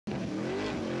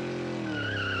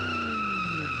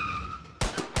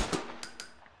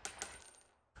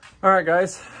All right,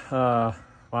 guys.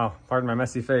 Wow, pardon my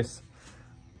messy face.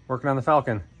 Working on the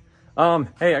Falcon.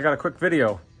 Hey, I got a quick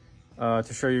video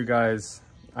to show you guys.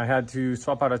 I had to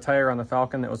swap out a tire on the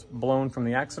Falcon that was blown from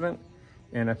the accident,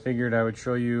 and I figured I would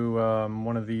show you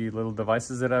one of the little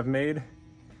devices that I've made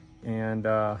and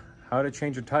how to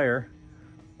change a tire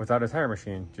without a tire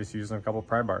machine, just using a couple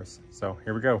pry bars. So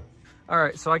here we go. All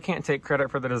right, so I can't take credit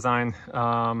for the design.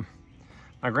 My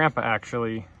grandpa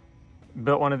actually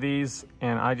built one of these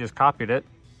and I just copied it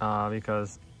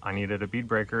because I needed a bead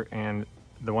breaker, and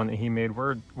the one that he made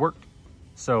worked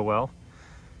so well.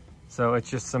 So it's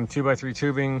just some 2x3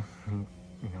 tubing,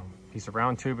 piece of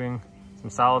round tubing, some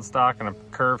solid stock, and a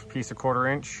curved piece of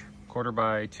 1/4 inch,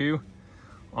 1/4x2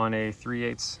 on a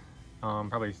 3/8,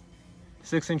 probably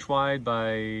 6-inch wide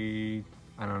by,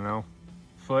 I don't know,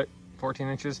 foot, 14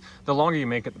 inches. The longer you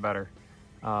make it, the better.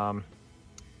 And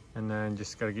then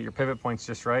just gotta get your pivot points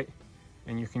just right,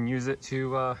 and you can use it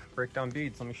to break down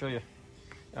beads. Let me show you.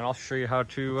 And I'll show you how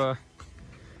to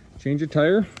change a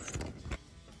tire.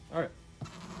 All right.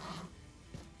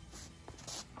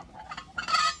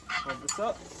 Hold this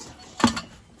up.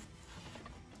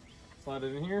 Slide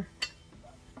it in here.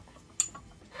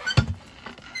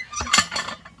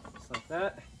 Just like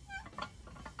that.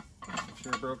 Make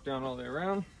sure it broke down all the way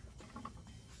around.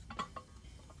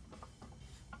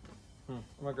 I'm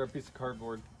gonna grab a piece of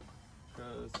cardboard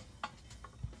because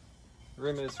the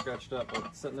rim is scratched up,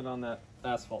 but setting it on that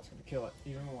asphalt's gonna kill it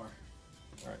even more.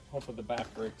 All right, hopefully the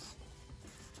back breaks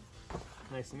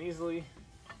nice and easily.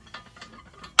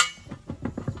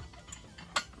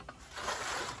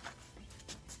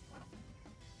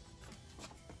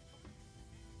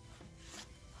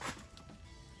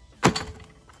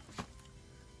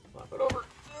 Flop it over,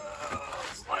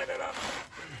 slide it up.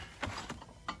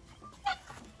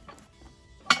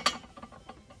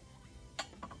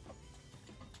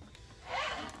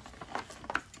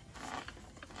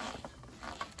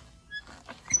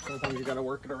 Sometimes you gotta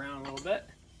work it around a little bit.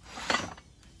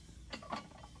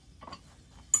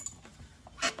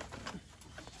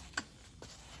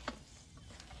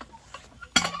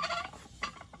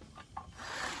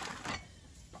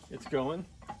 It's going.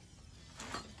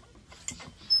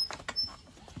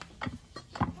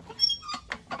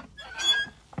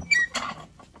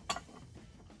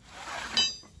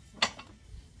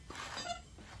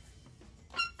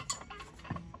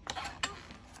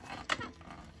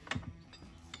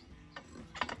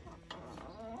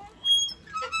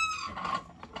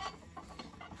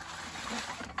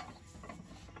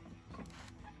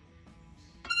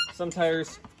 Some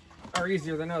tires are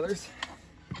easier than others.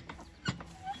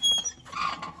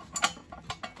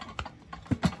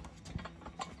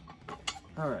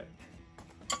 All right.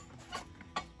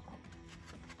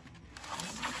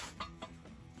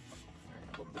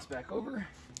 Flip this back over.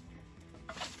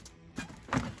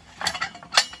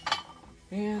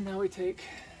 And now we take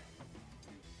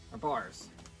our bars.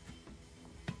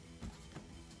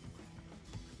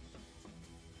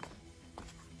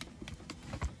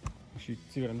 You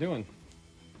see what I'm doing.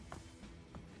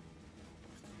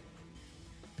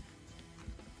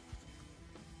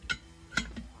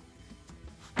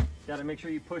 Got to make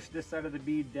sure you push this side of the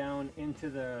bead down into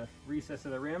the recess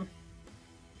of the rim.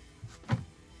 And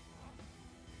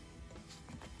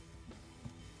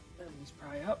just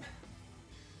pry up.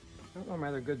 I don't know where my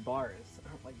other good bar is. I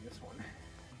don't like this one.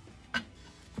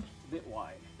 It's a bit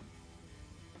wide.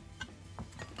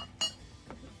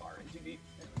 Bar in too deep.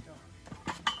 There we go.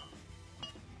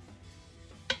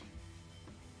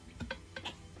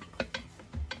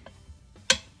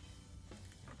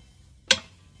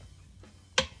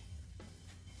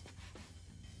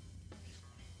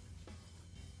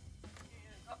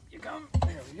 Come.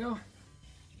 There we go.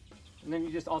 And then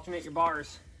you just alternate your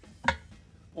bars.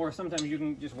 Or sometimes you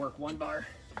can just work one bar.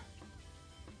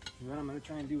 And what I'm going to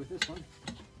try and do with this one.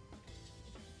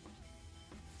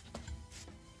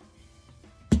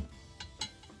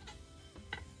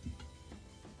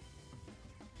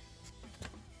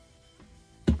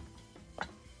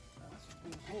 That's just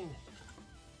being a pain.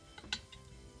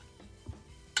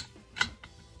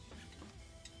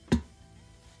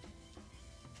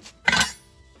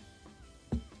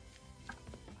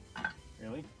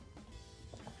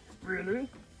 Really?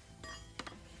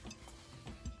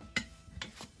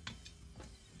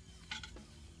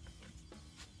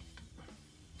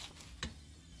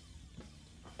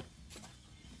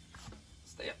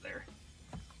 Stay up there.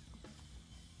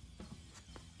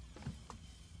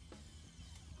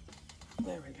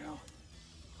 There we go.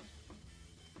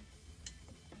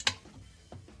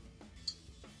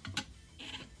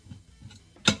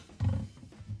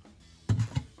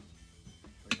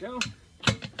 There we go.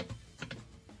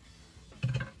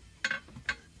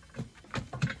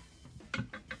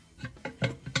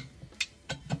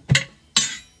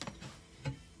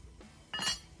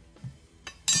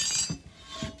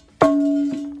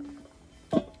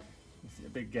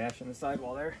 good gash in the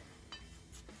sidewall there.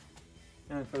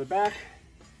 And for the back,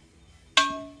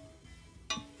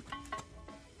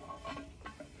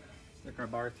 stick our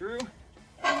bar through.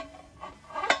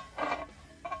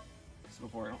 So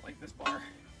far, I don't like this bar.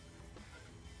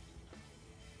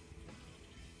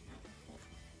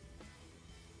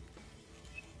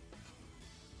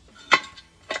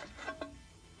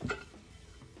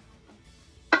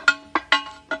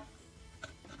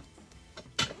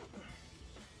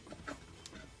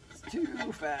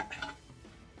 Too fat.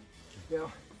 There we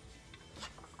go.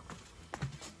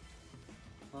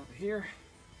 Up here.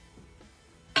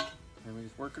 And we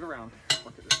just work it around.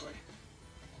 Work it this way.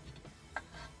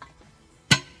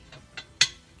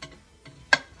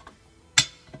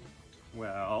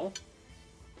 Well,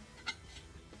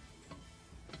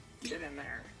 get in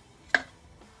there.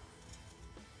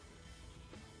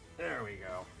 There we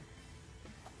go.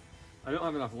 I don't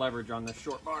have enough leverage on this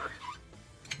short bar.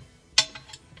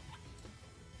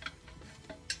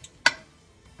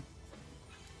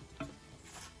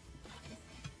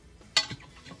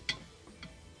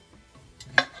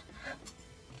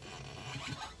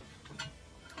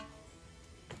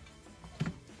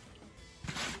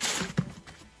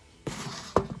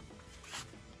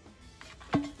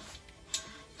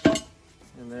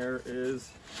 And there is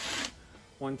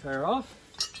one tire off.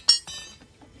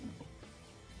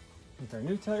 With our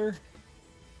new tire.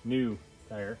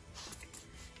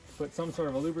 Put some sort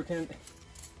of a lubricant.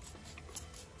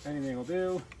 Anything will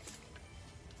do.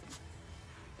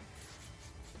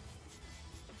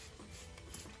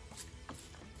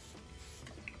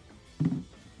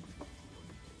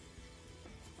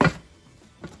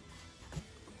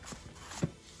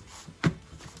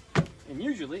 And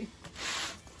usually,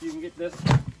 you can get this,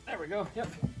 there we go, yep.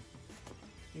 You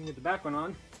can get the back one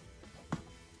on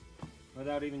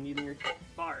without even needing your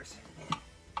bars.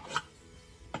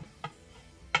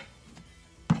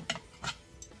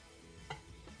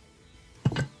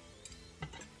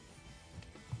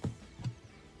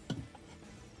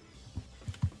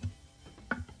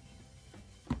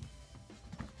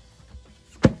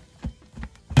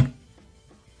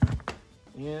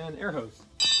 And air hose.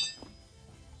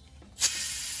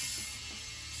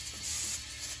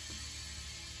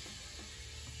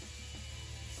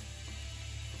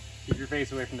 Keep your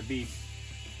face away from the bead.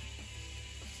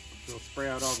 It'll spray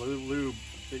out all the lube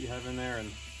that you have in there, and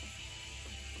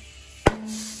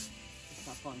it's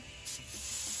not fun.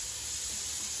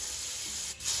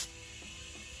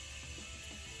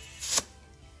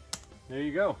 There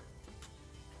you go.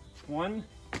 One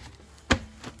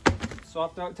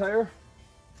swapped out tire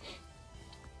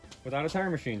without a tire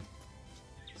machine.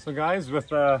 So guys,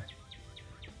 with a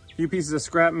few pieces of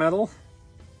scrap metal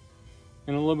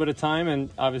and a little bit of time,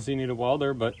 and obviously you need a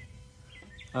welder, but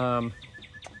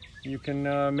you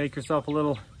can make yourself a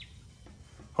little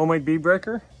homemade bead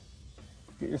breaker.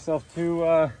 Get yourself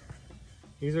two,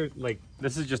 these are like,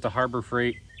 this is just a Harbor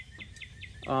Freight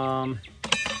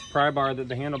pry bar that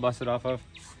the handle busted off of.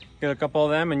 Get a couple of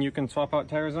them and you can swap out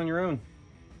tires on your own.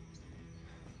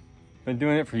 Been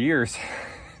doing it for years.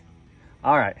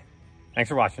 All right, thanks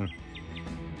for watching.